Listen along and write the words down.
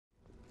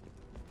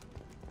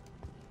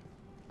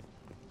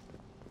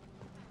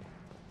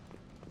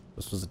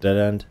This was a dead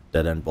end?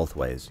 Dead end both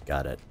ways.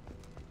 Got it.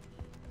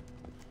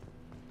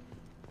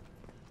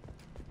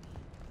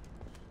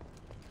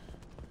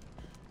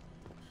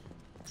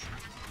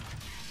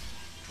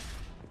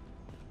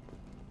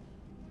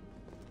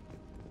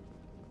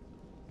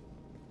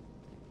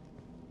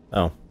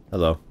 Oh,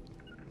 hello.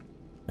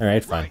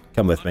 Alright, fine.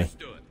 Come with me.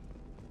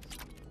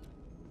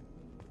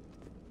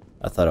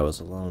 I thought I was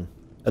alone.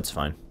 That's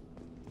fine.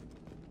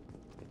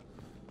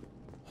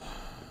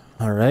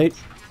 Alright.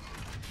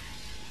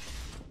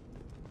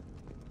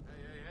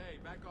 Hey,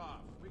 back off.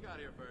 We got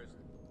here first.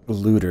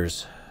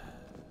 Looters.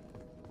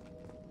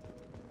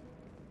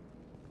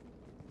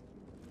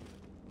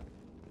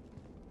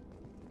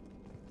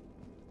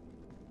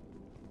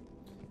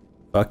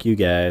 Fuck you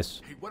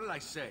guys. Hey, what did I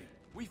say?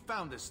 We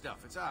found this stuff.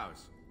 It's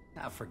ours.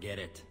 Ah, forget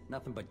it.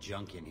 Nothing but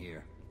junk in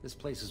here. This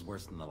place is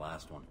worse than the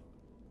last one.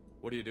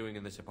 What are you doing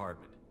in this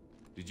apartment?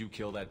 Did you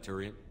kill that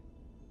Turian?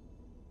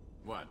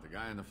 What, the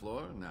guy on the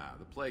floor? Nah,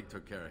 the plague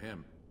took care of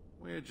him.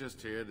 We're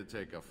just here to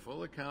take a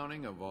full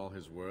accounting of all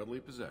his worldly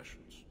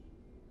possessions.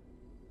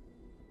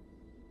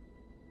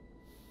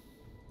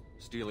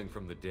 Stealing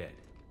from the dead.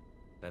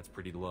 That's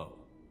pretty low.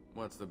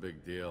 What's the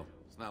big deal?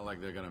 It's not like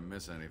they're gonna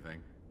miss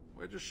anything.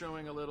 We're just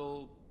showing a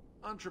little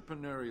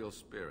entrepreneurial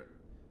spirit.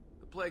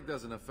 The plague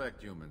doesn't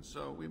affect humans,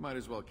 so we might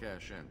as well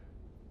cash in.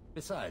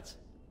 Besides,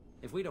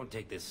 if we don't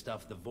take this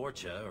stuff, the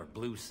Vorcha or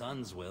Blue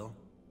Suns will.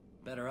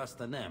 Better us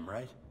than them,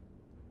 right?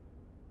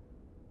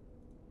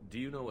 Do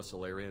you know a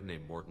Solarian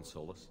named Mordin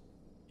Solus?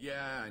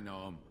 Yeah, I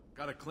know him.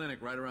 Got a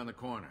clinic right around the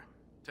corner.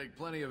 Take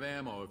plenty of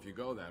ammo if you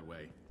go that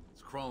way.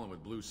 It's crawling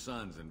with Blue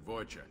Suns and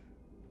Vorcha.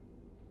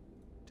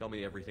 Tell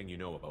me everything you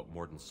know about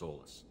Mordin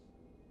Solus.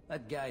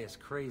 That guy is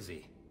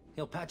crazy.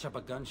 He'll patch up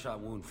a gunshot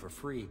wound for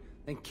free,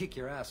 then kick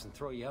your ass and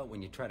throw you out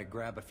when you try to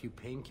grab a few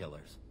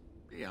painkillers.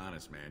 Be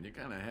honest, man. You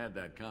kinda had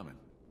that coming.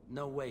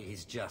 No way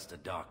he's just a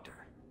doctor.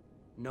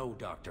 No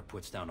doctor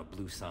puts down a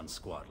Blue Sun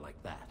squad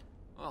like that.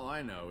 All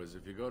I know is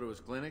if you go to his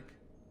clinic,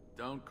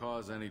 don't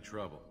cause any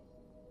trouble.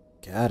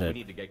 Got We it.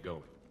 need to get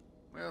going.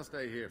 Well,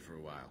 stay here for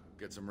a while.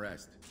 Get some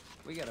rest.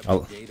 We got a Oh.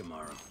 big day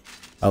tomorrow.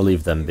 I'll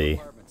leave them be.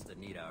 Apartments that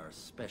need our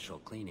special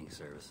cleaning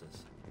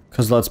services.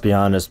 Because let's be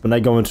honest, when I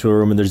go into a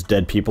room and there's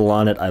dead people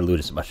on it, I loot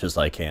as much as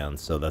I can,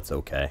 so that's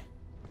okay.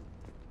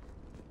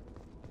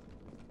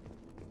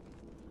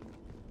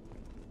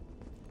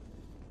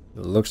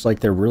 It looks like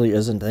there really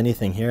isn't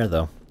anything here,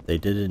 though. They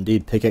did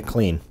indeed pick it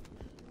clean.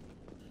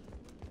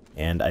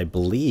 And I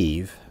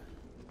believe...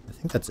 I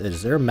think that's it.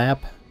 Is there a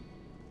map?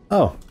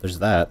 Oh, there's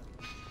that.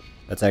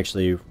 That's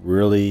actually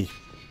really,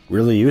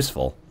 really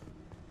useful.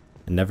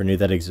 I never knew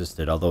that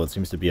existed, although it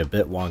seems to be a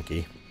bit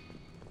wonky.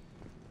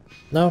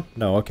 No,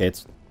 okay,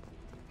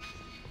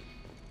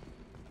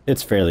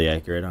 it's fairly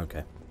accurate,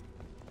 okay.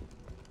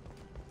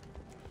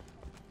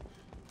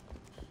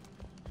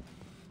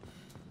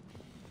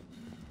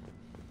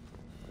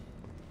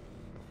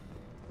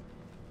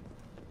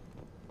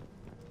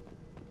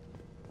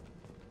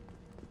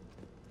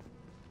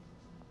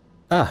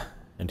 Ah,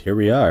 and here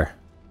we are.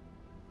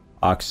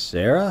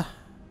 Oxera?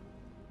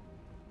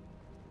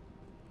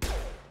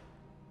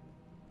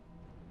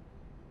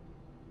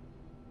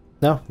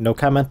 No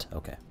comment?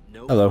 Okay.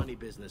 No Hello. funny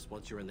business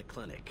once you're in the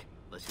clinic,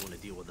 unless you want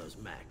to deal with those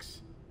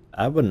mechs.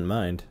 I wouldn't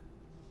mind.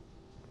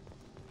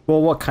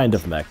 Well, what kind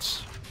of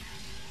mechs?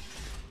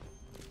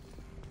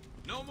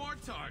 No more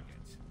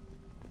targets.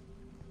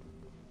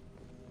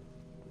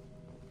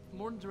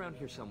 Mordin's around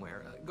here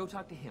somewhere. Go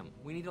talk to him.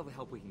 We need all the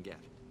help we can get.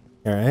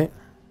 Alright.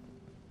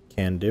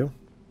 Can do.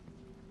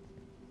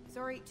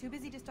 Sorry, too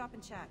busy to stop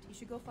and chat. You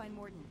should go find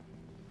Mordin.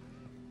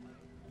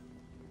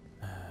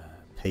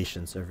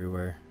 Patience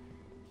everywhere.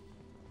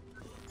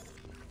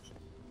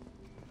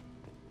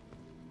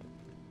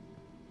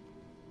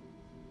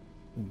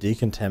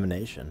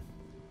 Decontamination.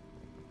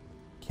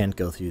 Can't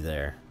go through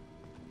there.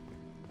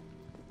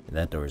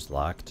 That door's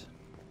locked.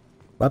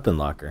 Weapon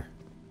locker.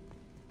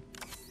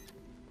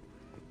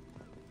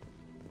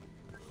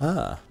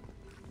 Ah.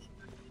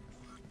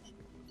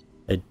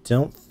 I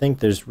don't think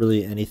there's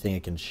really anything I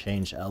can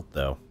change out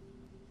though.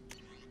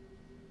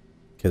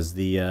 Because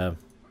the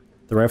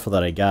rifle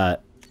that I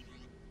got,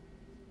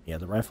 yeah,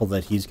 the rifle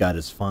that he's got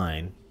is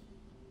fine.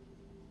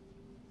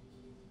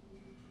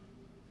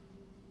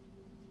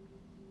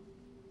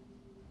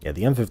 Yeah,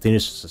 the M15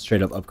 is just a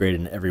straight up upgrade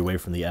in every way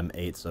from the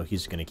M8, so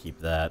he's gonna keep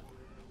that.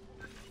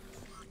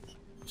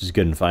 Which is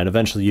good and fine.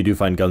 Eventually you do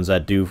find guns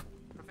that do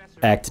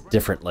act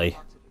differently.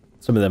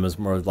 Some of them is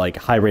more like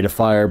high rate of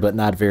fire, but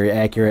not very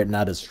accurate,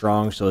 not as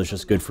strong, so it's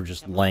just good for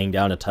just laying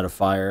down a ton of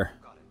fire.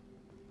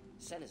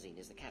 Senesine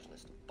is the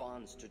catalyst.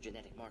 Bonds to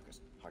genetic markers.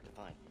 Hard to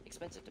find.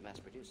 Expensive to mass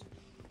produce.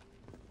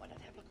 Why not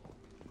Heplicol?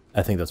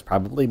 I think that's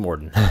probably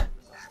Mordin.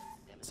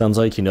 Sounds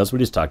like he knows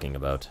what he's talking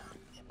about.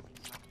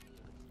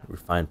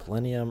 Refined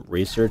Palladium,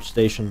 Research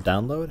Station,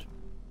 download.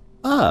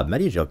 Ah,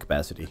 Medigel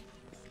capacity.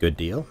 Good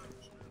deal.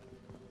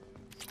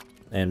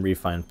 And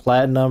refined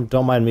Platinum.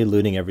 Don't mind me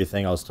looting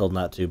everything. I was told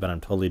not to, but I'm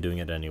totally doing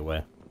it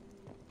anyway.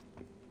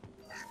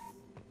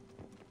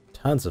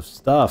 Tons of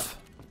stuff.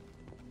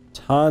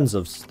 Tons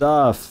of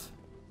stuff.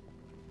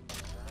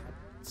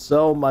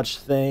 So much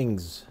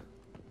things.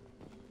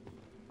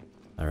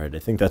 Alright, I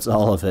think that's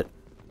all of it.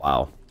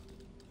 Wow.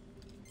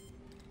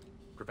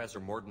 Professor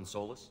Mordin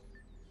Solus?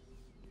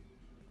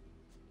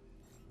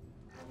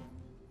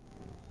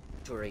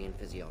 Turian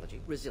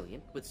physiology,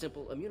 resilient, with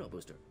simple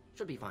immunobooster.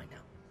 Should be fine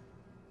now.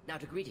 Now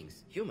to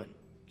greetings, human.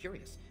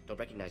 Curious. Don't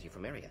recognize you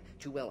from area.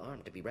 Too well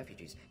armed to be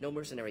refugees. No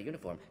mercenary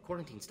uniform.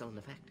 Quarantine still in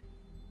effect.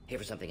 Here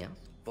for something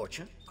else?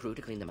 Vorcha? Crew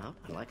to clean them out?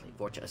 Unlikely.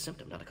 Vorcha a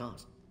symptom, not a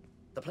cause.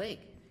 The plague.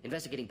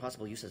 Investigating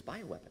possible use as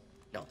bioweapon.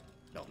 No.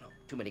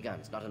 Too many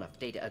guns, not enough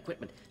data,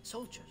 equipment.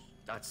 Soldiers,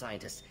 not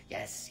scientists.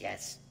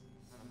 Yes.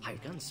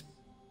 Hired guns?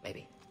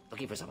 Maybe.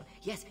 Looking for someone.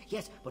 Yes,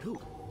 but who?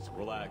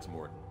 Relax,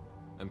 Mordin.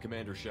 I'm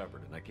Commander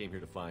Shepard, and I came here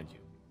to find you.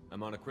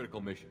 I'm on a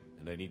critical mission,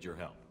 and I need your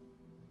help.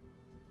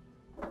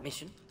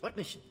 Mission? What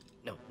mission?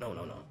 No.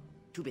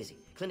 Too busy.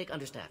 Clinic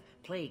understaffed.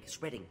 Plague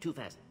spreading too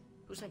fast.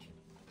 Who sent you?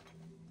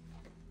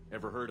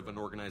 Ever heard of an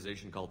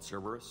organization called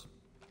Cerberus?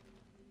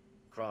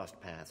 Crossed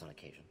paths on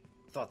occasion.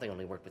 Thought they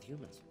only worked with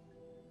humans.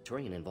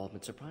 Turian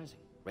involvement surprising.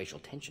 Racial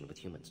tension with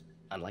humans.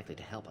 Unlikely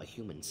to help a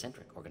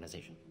human-centric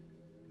organization.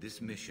 This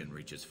mission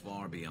reaches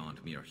far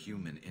beyond mere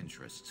human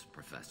interests,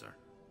 Professor.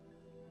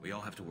 We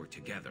all have to work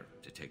together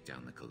to take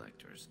down the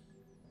Collectors.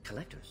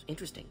 Collectors?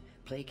 Interesting.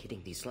 Plague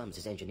hitting these slums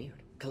is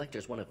engineered.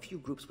 Collectors one of few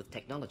groups with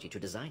technology to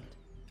design it.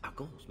 Our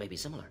goals may be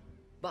similar.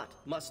 But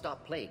must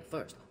stop plague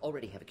first.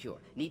 Already have a cure.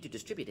 Need to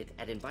distribute it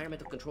at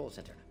Environmental Control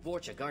Center.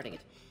 Vorcha guarding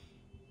it.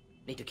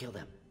 Need to kill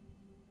them.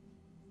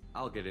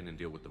 I'll get in and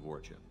deal with the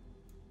Vorcha.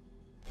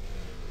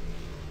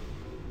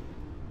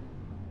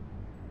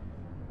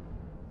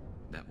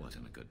 That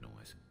wasn't a good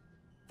noise.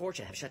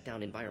 Vorcha have shut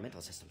down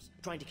environmental systems.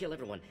 Trying to kill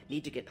everyone.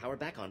 Need to get power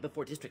back on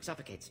before district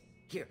suffocates.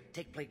 Here,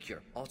 take plague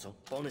cure. Also,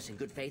 bonus in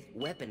good faith,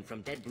 weapon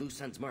from dead Blue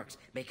Sun's mercs.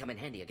 May come in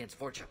handy against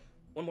Vorcha.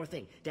 One more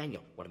thing.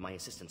 Daniel, one of my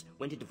assistants,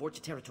 went into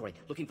Vorcha territory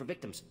looking for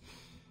victims.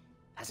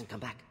 Hasn't come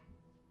back.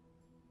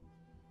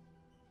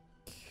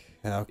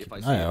 If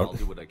I see him, I'll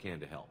do what I can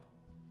to help.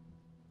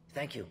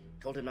 Thank you.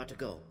 Told him not to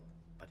go.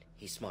 But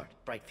he's smart.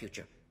 Bright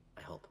future.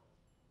 I hope.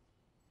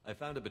 I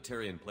found a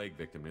Batarian plague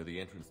victim near the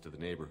entrance to the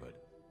neighborhood.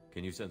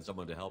 Can you send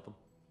someone to help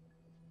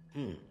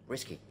him?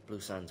 Risky.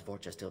 Blue Sun's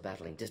Vorcha still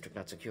battling. District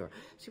not secure.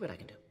 See what I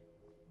can do.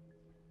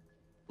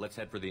 Let's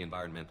head for the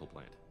environmental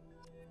plant.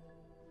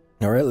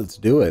 Alright, let's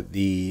do it.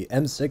 The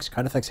M6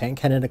 Carnifex hand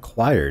cannon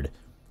acquired.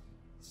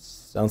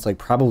 Sounds like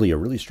probably a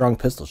really strong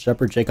pistol.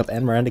 Shepard, Jacob,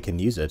 and Miranda can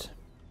use it.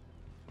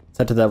 Let's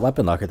head to that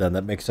weapon locker then.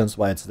 That makes sense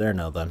why it's there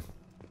now then.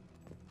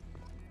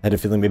 I had a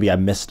feeling maybe I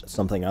missed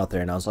something out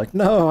there and I was like,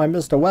 no, I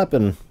missed a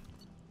weapon.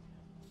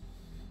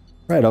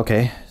 Right,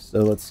 okay.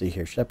 So let's see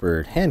here.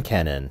 Shepard, hand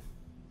cannon.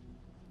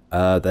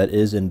 That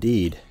is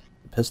indeed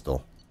a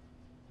pistol.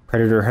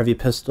 Predator heavy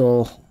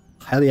pistol.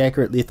 Highly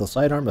accurate lethal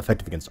sidearm.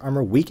 Effective against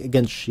armor. Weak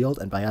against shield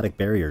and biotic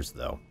barriers,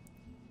 though.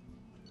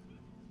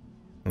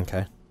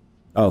 Okay.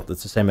 Oh,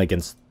 that's the same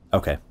against...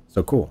 Okay,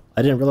 so cool.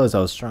 I didn't realize I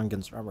was strong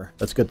against armor.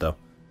 That's good, though.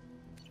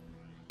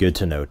 Good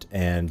to note.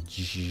 And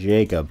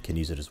Jacob can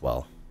use it as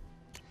well.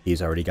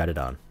 He's already got it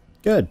on.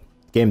 Good.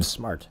 Game's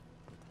smart.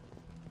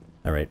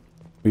 Alright.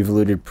 We've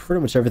looted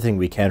pretty much everything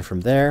we can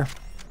from there.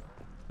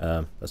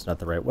 That's not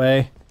the right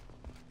way.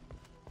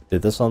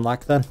 Did this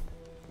unlock then?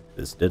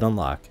 This did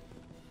unlock.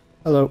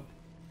 Hello.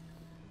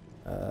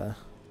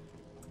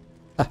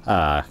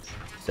 Haha.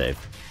 Save.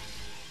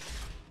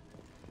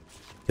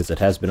 Because it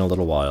has been a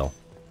little while.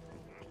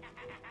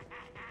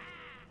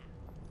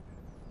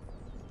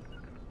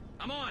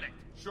 I'm on it.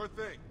 Sure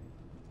thing.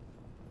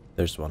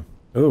 There's one.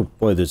 Oh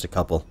boy, there's a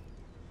couple.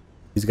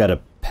 He's got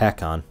a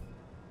pack on.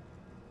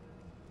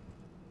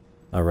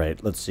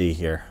 Alright, let's see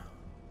here.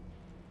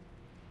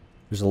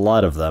 There's a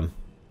lot of them.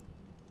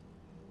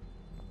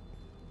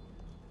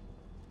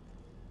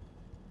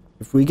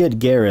 If we get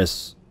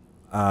Garrus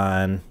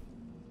on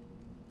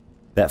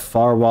that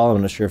far wall,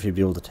 I'm not sure if you'd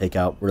be able to take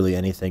out really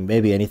anything.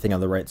 Maybe anything on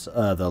the right,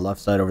 the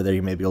left side over there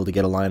you may be able to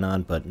get a line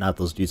on, but not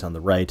those dudes on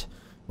the right.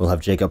 We'll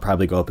have Jacob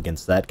probably go up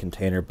against that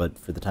container, but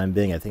for the time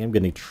being, I think I'm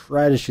going to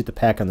try to shoot the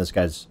pack on this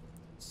guy's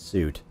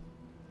suit.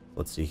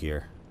 Let's see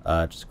here.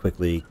 Just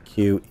quickly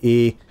Q,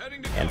 E,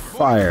 and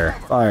fire.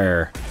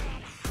 Fire.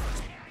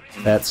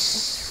 That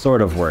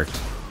sort of worked.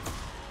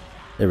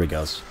 There we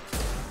go.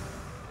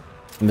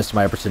 Missed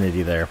my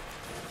opportunity there.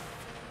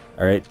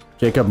 Alright,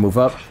 Jacob, move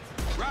up.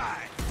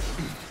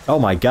 Oh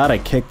my god, I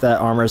kicked that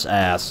armor's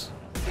ass.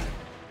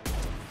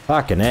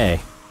 Fucking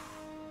A.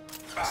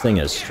 This thing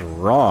is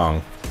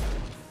strong.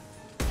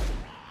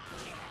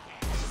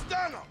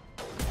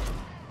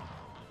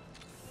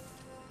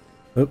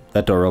 Oop,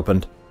 that door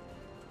opened.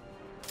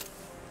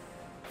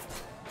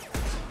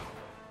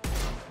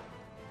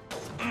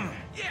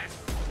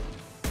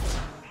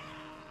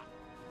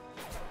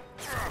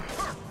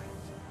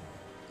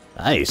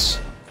 Nice.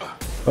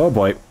 Oh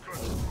boy.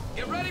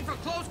 Get ready for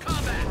close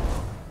combat.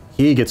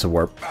 He gets a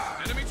warp.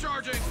 Enemy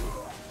charging.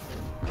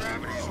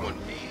 Gravity's one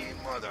mean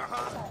mother,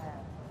 huh?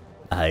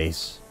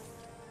 Nice.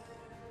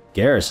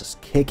 Garrus is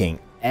kicking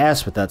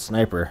ass with that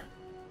sniper.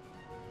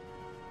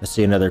 I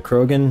see another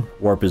Krogan.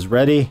 Warp is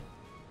ready.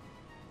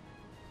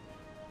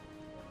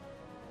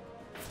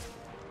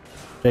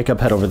 Jacob,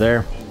 head over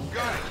there.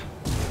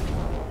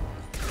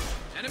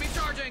 Enemy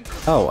charging.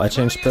 Oh, I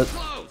changed the...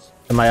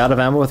 Am I out of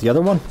ammo with the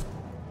other one?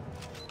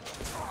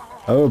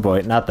 Oh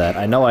boy, not that.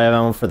 I know I have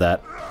ammo for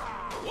that.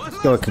 Let's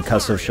go with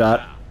concussive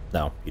shot.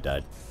 No, he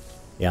died.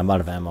 Yeah, I'm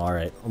out of ammo.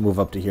 Alright, I'll move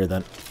up to here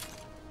then.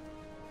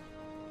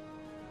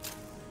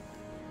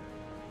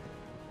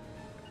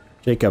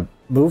 Jacob,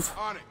 move.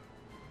 On it.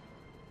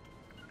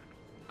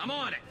 I'm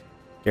on it.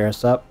 Gear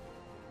us up.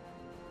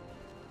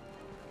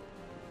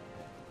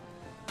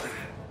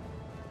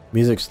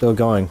 Music's still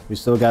going. We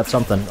still got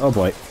something. Oh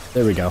boy.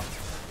 There we go.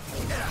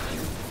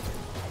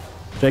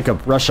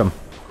 Jacob, rush him.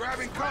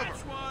 Grabbing cover.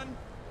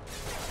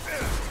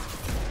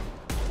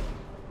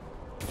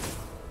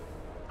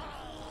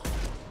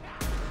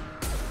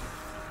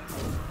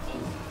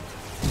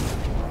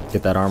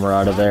 Get that armor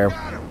out of there.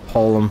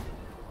 Pull him.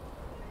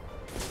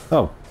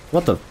 Oh,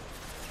 what the?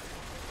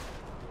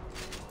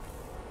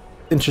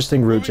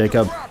 Interesting route,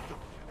 Jacob.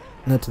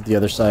 Head to the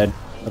other side.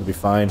 That'll be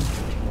fine.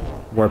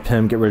 Warp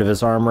him, get rid of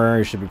his armor.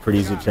 He should be pretty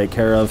easy to take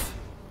care of.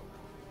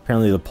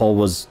 Apparently the pole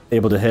was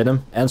able to hit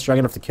him and strong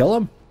enough to kill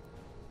him.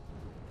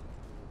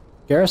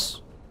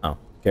 Garrus? Oh,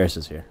 Garrus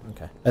is here.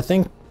 Okay. I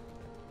think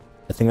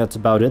that's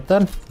about it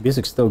then.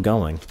 Music's still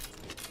going.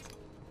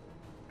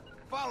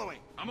 Following.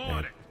 I'm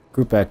on it.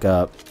 Group back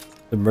up.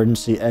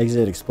 Emergency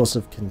exit,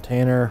 explosive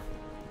container.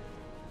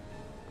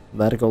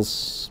 Medical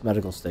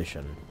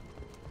station.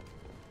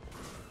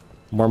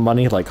 More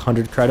money, like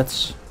 100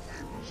 credits.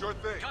 Sure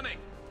thing. Coming.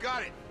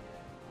 Got it.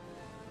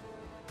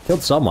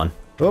 Killed someone.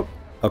 Oh,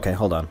 okay,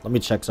 hold on. Let me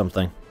check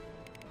something.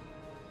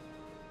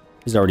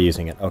 He's already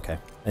using it. Okay.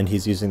 And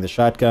he's using the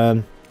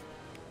shotgun.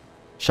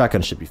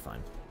 Shotgun should be fine.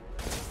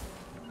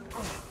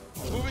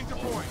 Moving to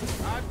point.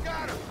 I've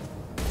got him.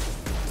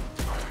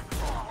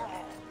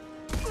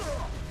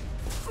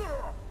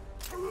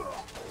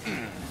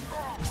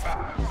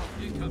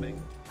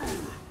 Incoming.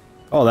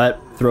 Oh, that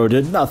throw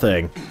did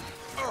nothing.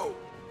 Oh.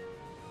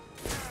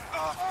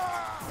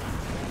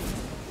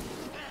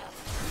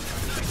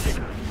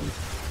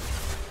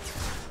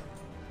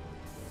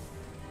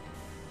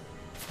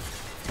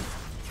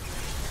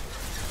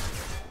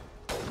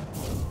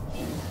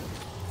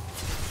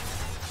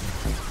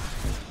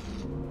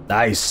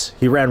 Nice.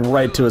 He ran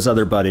right to his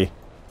other buddy.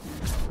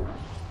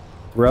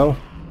 Throw.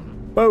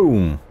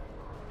 Boom.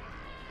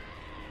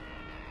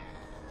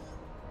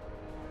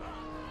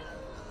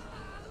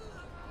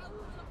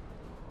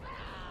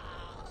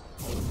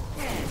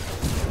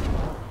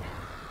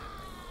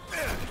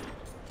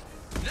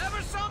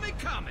 Never saw me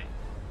coming.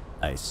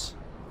 Nice.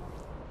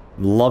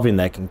 I'm loving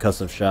that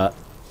concussive shot.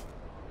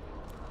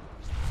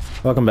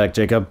 Welcome back,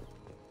 Jacob.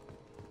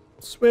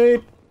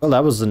 Sweet. Well,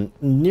 that wasn't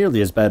nearly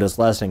as bad as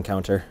last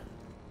encounter.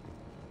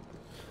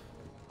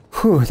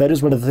 Whew, that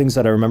is one of the things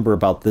that I remember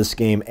about this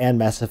game and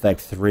Mass Effect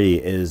 3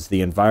 is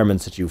the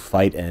environments that you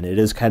fight in. It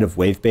is kind of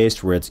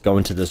wave-based, where it's go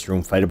into this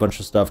room, fight a bunch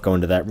of stuff, go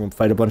into that room,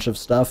 fight a bunch of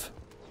stuff.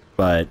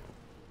 But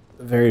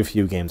very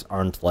few games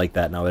aren't like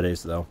that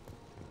nowadays, though.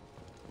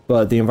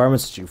 But the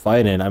environments that you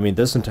fight in, I mean,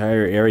 this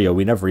entire area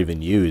we never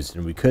even used,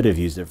 and we could have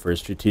used it for a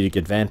strategic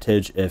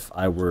advantage if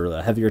I were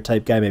a heavier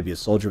type guy, maybe a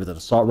soldier with an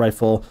assault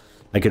rifle.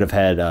 I could have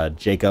had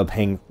Jacob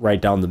hang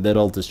right down the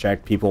middle,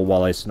 distract people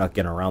while I snuck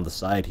in around the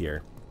side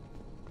here.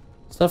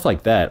 Stuff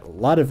like that. A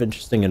lot of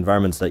interesting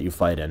environments that you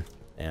fight in.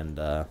 And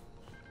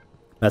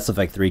Mass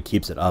Effect 3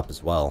 keeps it up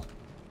as well.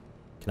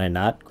 Can I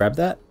not grab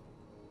that?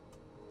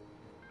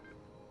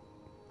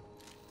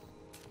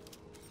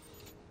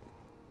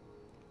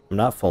 I'm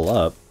not full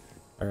up.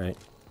 Alright.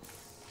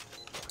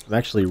 I'm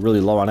actually really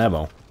low on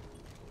ammo.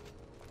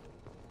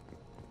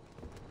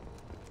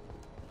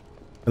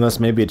 Unless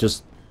maybe it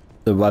just...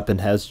 the weapon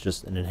has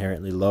just an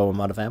inherently low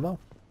amount of ammo?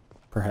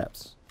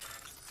 Perhaps.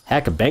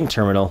 Hack a bank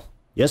terminal?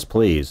 Yes,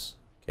 please.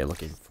 Okay,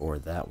 looking for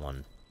that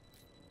one.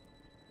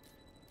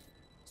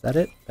 Is that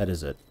it? That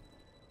is it.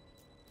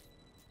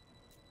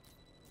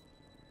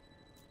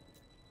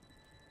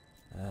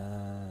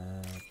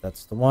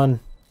 That's the one.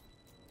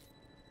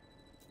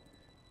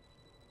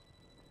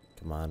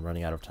 Come on,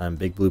 running out of time.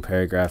 Big blue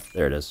paragraph.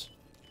 There it is.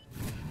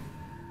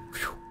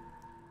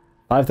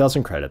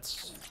 5,000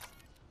 credits.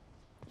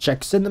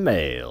 Checks in the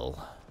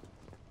mail.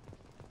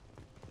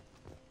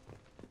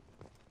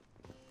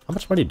 How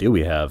much money do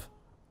we have?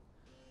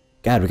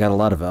 God, we got a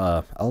lot of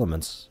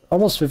elements.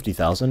 Almost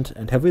 50,000.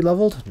 And have we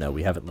leveled? No,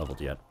 we haven't leveled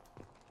yet.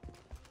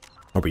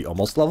 Are we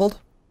almost leveled?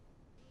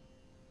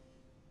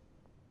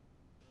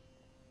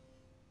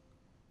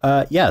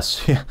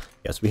 Yes.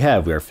 Yes, we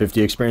have. We are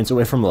 50 experience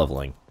away from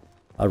leveling.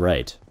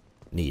 Alright.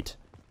 Neat.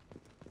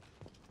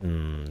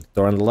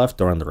 Door on the left,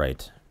 door on the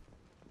right.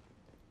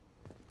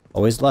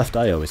 Always left,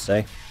 I always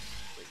say.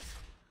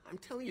 I'm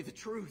telling you the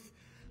truth.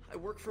 I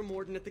work for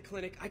Mordin at the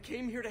clinic. I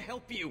came here to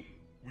help you.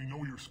 We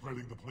know you're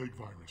spreading the plague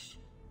virus.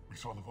 We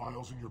saw the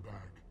vials in your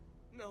bag.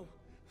 No,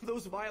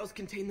 those vials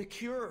contain the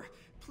cure.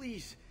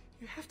 Please,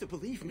 you have to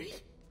believe me.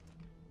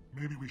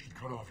 Maybe we should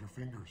cut off your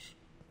fingers.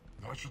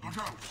 That should be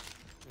proof.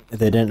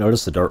 They didn't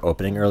notice the door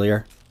opening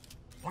earlier.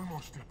 One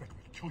more step and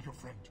we'll kill your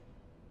friend.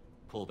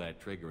 Pull that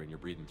trigger and you're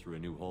breathing through a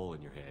new hole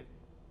in your head.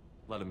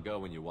 Let him go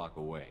when you walk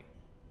away.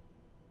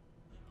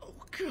 Oh,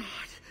 God.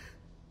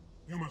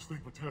 You must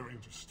think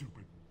Batarians are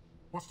stupid.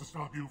 What's to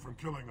stop you from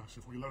killing us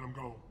if we let him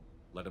go?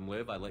 Let him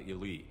live, I let you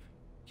leave.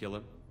 Kill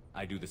him,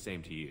 I do the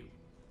same to you.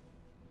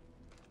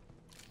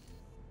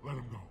 Let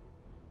him go.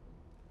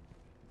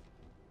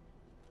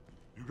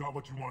 You got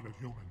what you wanted,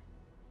 human.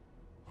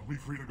 Are we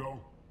free to go?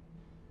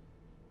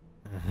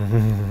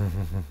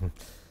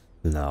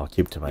 No, I'll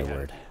keep to my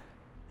word.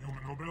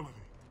 Human nobility.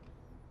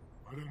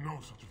 I didn't know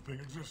such a thing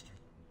existed.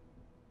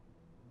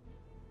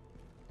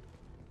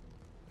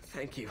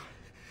 Thank you.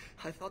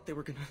 I thought they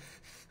were gonna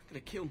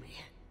kill me.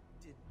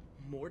 Did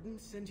Mordin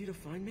send you to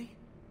find me?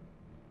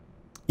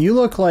 You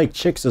look like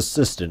Chick's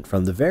assistant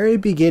from the very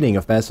beginning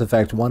of Mass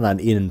Effect 1 on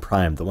Eden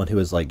Prime, the one who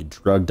was like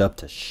drugged up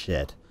to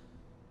shit.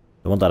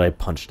 The one that I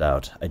punched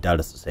out. I doubt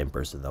it's the same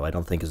person though. I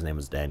don't think his name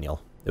was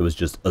Daniel. It was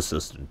just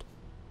assistant.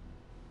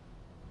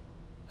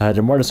 Did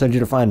Mordin send you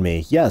to find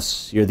me?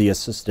 Yes, you're the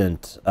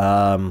assistant.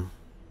 I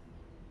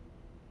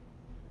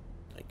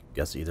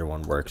guess either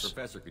one works. The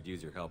professor could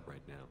use your help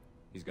right now.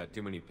 He's got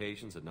too many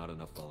patients and not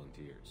enough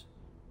volunteers.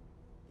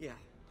 Yeah,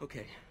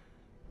 okay.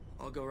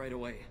 I'll go right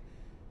away.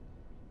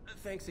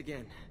 Thanks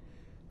again.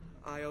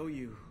 I owe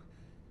you,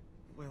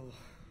 well,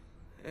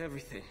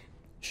 everything.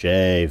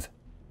 Shave.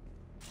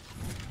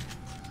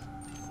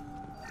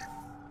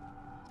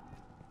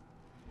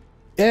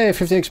 Yay,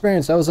 50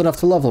 experience. That was enough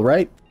to level,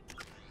 right?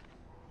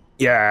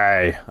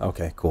 Yay.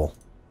 Okay, cool.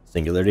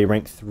 Singularity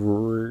rank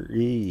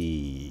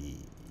 3.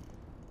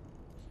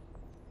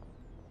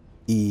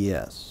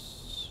 Yes.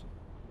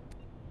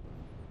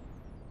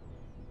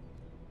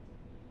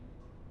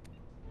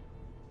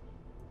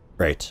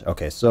 Right.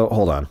 Okay, so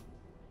hold on.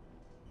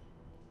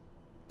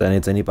 That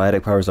needs any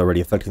biotic powers already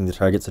affecting the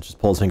target, such as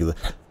pull, singular.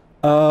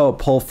 Oh,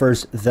 pull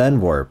first,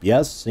 then warp.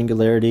 Yes,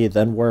 singularity,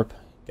 then warp.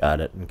 Got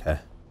it. Okay.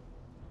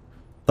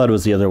 Thought it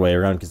was the other way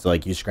around because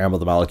like you scramble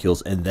the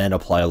molecules and then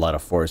apply a lot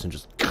of force and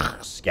just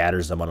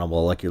scatters them on a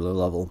molecular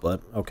level.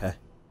 But okay.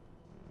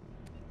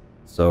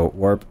 So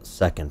warp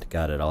second.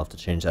 Got it. I'll have to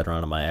change that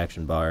around on my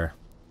action bar.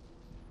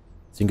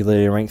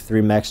 Singularity rank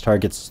 3, max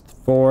targets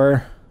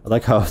 4. I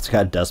like how it's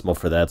got decimal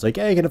for that. It's like,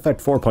 yeah, you can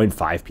affect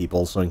 4.5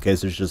 people, so in case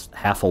there's just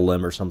half a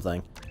limb or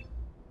something.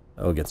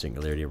 Oh, get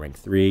singularity rank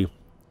 3.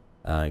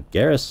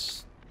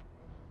 Garrus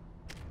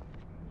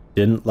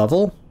didn't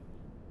level?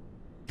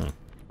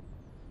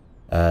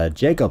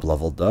 Jacob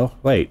leveled, though.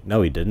 Wait,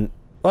 no he didn't.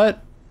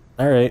 What?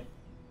 Alright.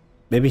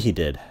 Maybe he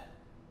did.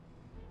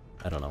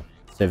 I don't know.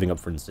 Saving up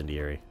for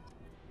incendiary.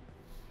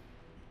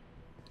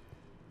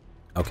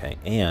 Okay,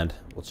 and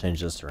we'll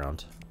change this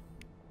around.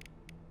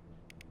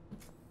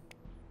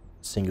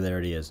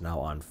 Singularity is now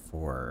on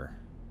 4.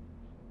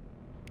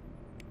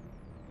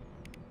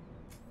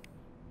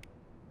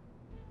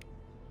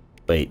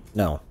 Wait,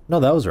 no. No,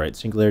 that was right.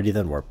 Singularity,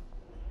 then warp.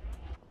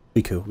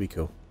 We cool, we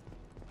cool.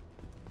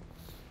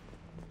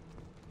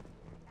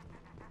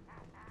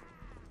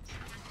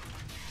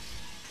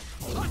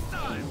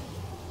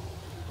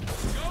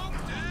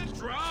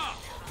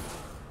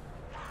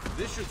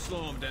 This should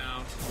slow him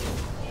down.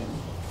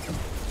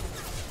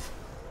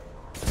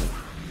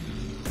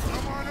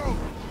 Come on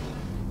over.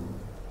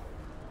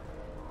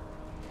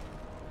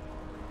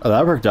 Oh,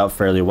 that worked out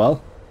fairly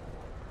well.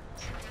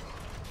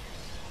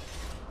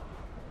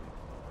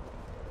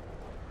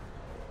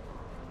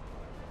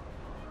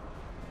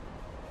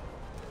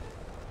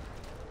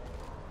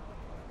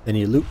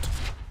 Any loot?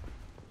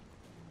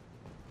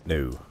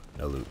 No,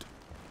 no loot.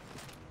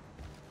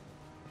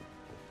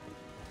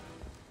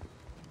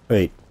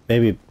 Wait,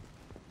 maybe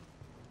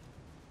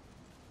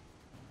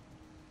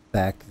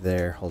back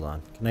there. Hold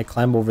on. Can I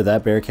climb over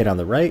that barricade on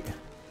the right?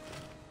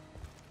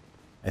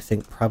 I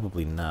think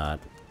probably not.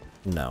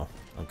 No.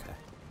 Okay.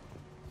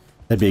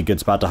 That'd be a good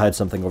spot to hide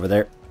something over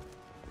there.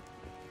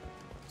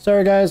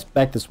 Sorry, guys.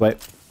 Back this way.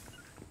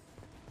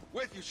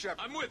 With you, Shepard.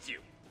 I'm with you.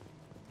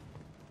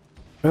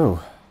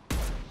 Oh.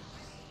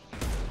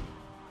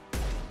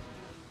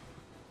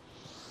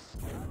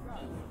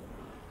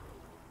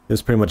 It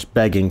was pretty much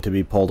begging to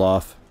be pulled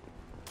off.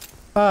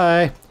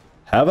 Bye.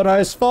 Have a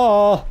nice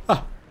fall.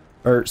 Ah.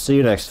 Or see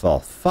you next fall.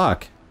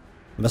 Fuck.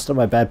 Messed up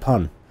my bad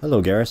pun.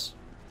 Hello, Garrus.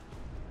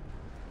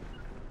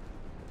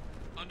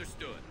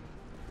 Understood.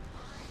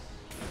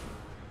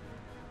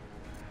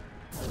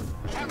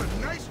 Have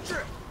a nice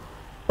trip.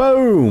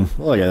 Boom.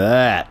 Look at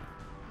that.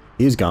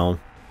 He's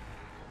gone.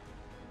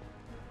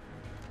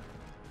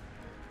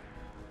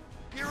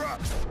 You're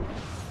up.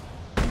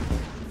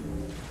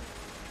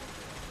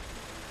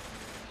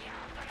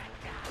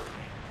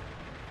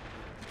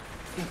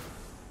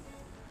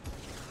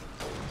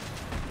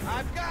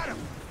 I've got him.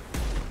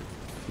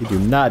 You do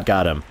not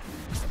got him.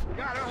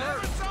 Gotta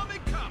hurt. Never saw me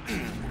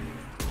coming.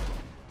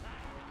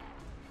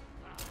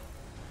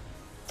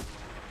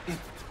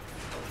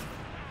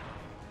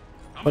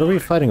 What are we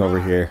fighting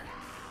over here?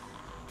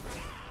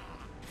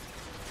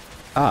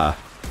 Ah.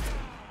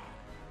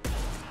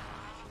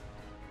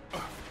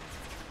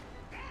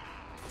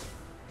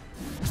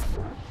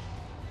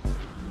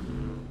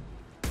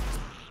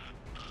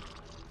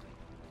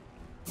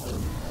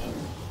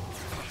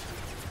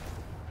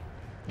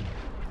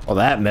 Well,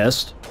 that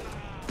missed.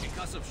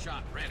 Concussive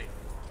shot ready.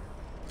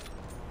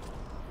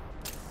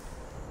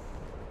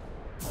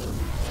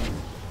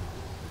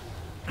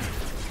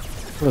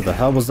 Where the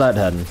hell was that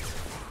heading?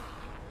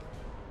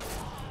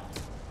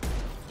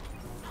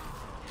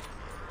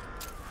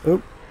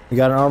 Oop, we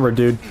got an armor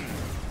dude.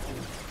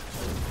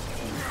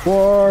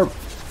 Warp!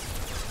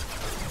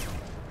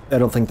 I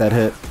don't think that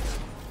hit.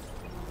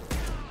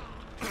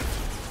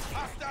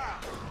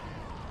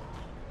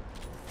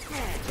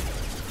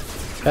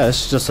 Yeah,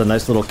 this is just a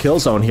nice little kill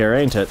zone here,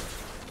 ain't it?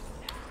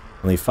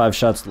 Only 5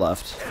 shots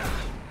left.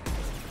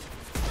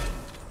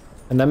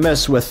 And I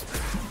miss with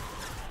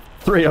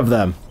 3 of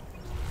them.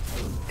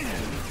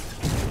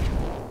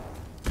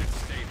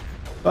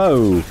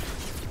 Oh!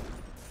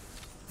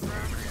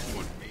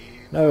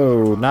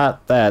 No,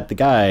 not that. The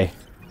guy.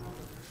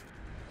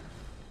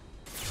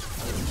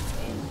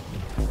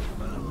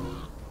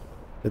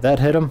 Did that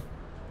hit him?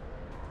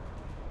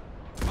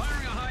 Firing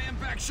a high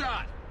impact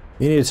shot.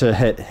 You need to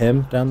hit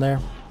him down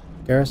there,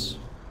 Garrus.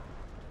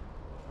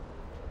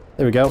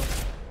 There we go.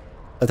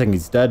 I think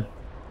he's dead.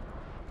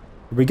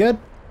 Are we good?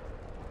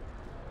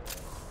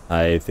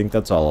 I think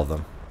that's all of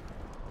them.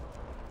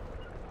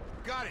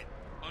 Got it.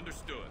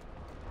 Understood.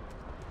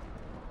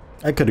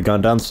 I could have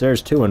gone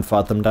downstairs too and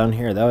fought them down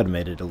here. That would have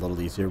made it a little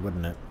easier,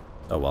 wouldn't it?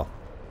 Oh well.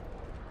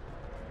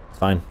 It's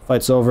fine.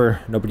 Fight's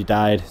over. Nobody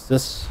died. Is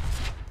this...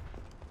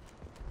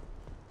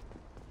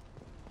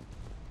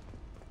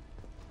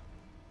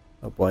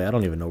 Oh boy, I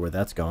don't even know where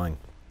that's going.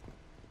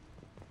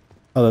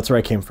 Oh, that's where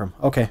I came from.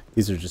 Okay,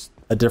 these are just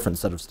a different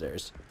set of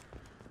stairs.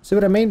 See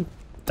what I mean?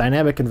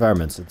 Dynamic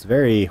environments. It's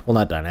very... well,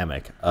 not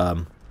dynamic.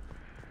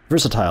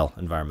 Versatile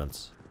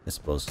environments, I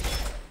suppose.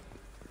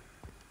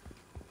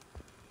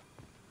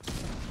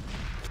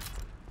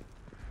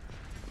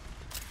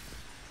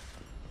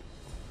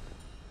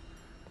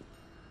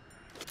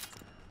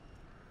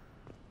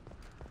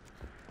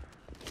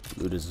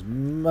 Loot as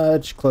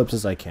much clips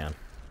as I can.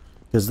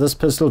 Because this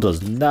pistol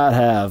does not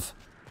have...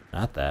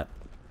 not that.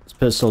 This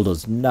pistol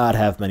does not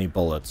have many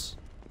bullets.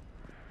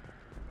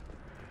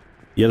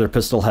 The other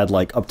pistol had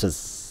like up to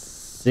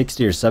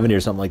 60 or 70 or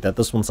something like that.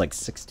 This one's like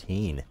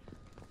 16.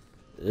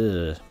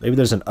 Ugh. Maybe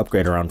there's an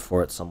upgrade around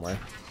for it somewhere.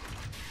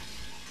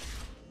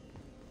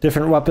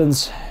 Different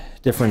weapons,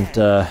 different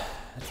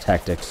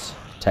tactics,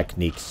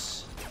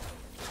 techniques.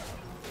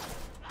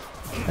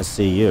 I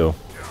see you.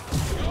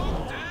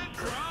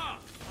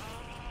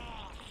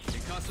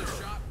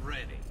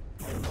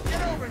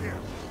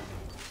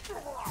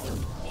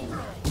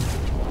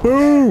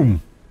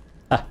 Boom!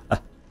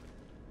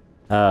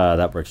 Ah,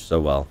 that works so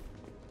well.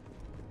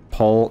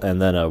 Pull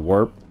and then a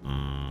warp.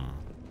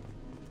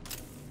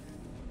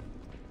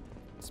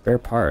 Spare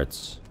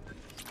parts.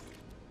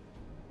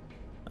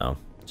 Oh,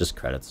 just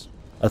credits.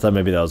 I thought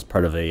maybe that was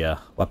part of a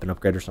weapon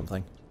upgrade or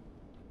something.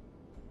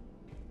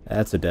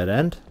 That's a dead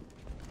end.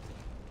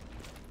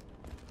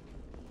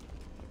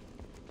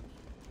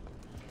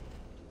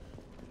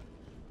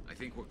 I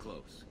think we're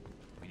close.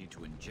 We need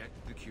to inject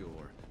the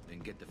cure, then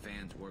get the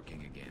fans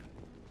working again.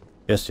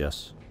 Yes,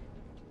 yes.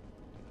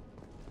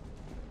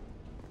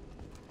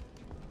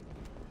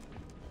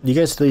 You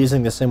guys still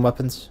using the same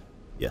weapons?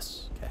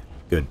 Yes. Okay.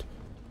 Good.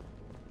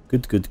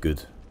 Good, good,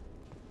 good.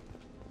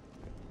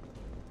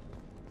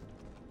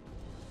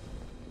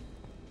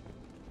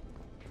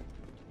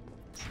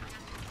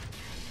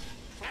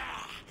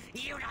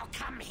 You don't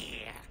come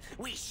here.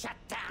 We shut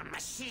down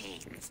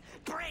machines,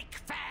 break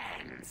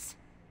fans.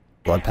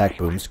 Blood Pack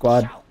Boom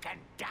Squad. Choke and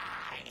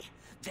die.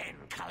 Then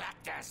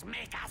collectors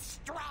make us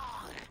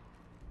strong.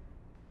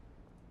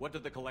 What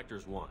did the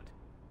collectors want?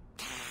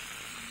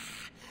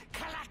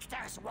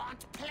 Collectors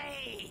want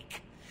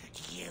plague.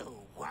 You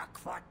work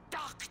for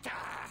Doctor.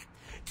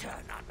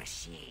 Turn on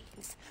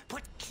machines.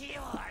 Put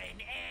cure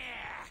in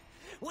air.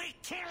 We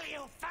kill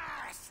you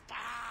first.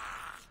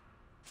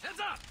 Heads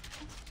up!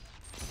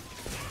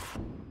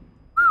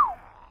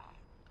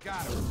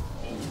 Got him.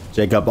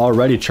 Jacob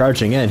already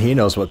charging in. He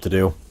knows what to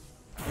do.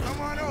 Come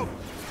on over.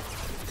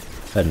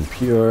 Head and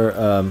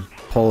pure.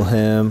 Pull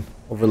him.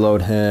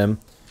 Overload him.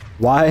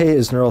 Why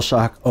is Neural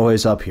Shock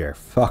always up here?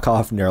 Fuck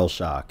off, Neural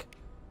Shock.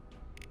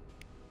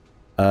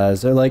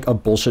 Is there like a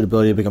bullshit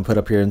ability we can put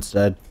up here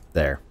instead?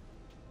 There.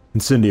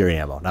 Incendiary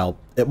ammo. Now,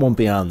 it won't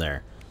be on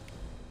there.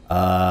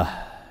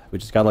 We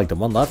just got like the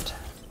one left.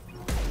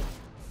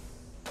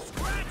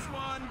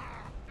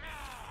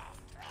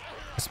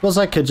 I suppose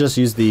I could just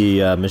use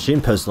the machine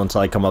pistol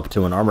until I come up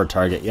to an armor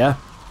target, yeah?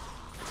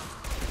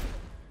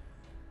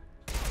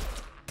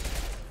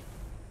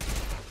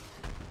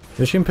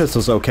 Machine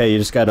pistol's okay, you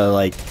just gotta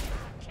like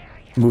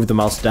move the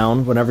mouse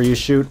down whenever you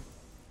shoot.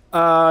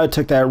 I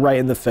took that right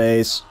in the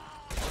face.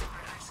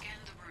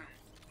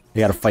 You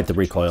gotta fight the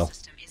recoil.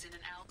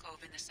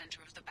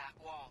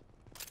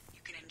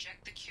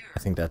 I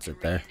think that's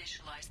it there.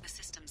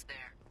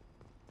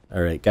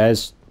 Alright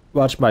guys,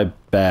 watch my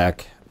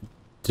back.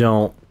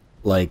 Don't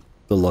like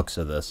the looks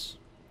of this.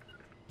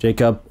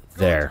 Jacob,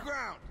 there.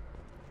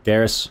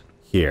 Garrus,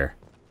 here.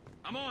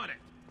 I'm on it.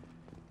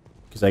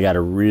 Because I got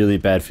a really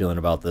bad feeling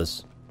about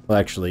this. Well,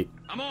 actually,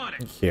 I'm on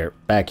it. Here,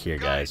 back here,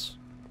 guys.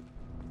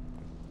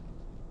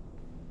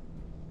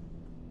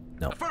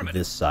 No,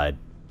 this side.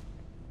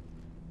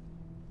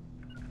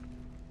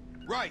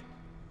 Right.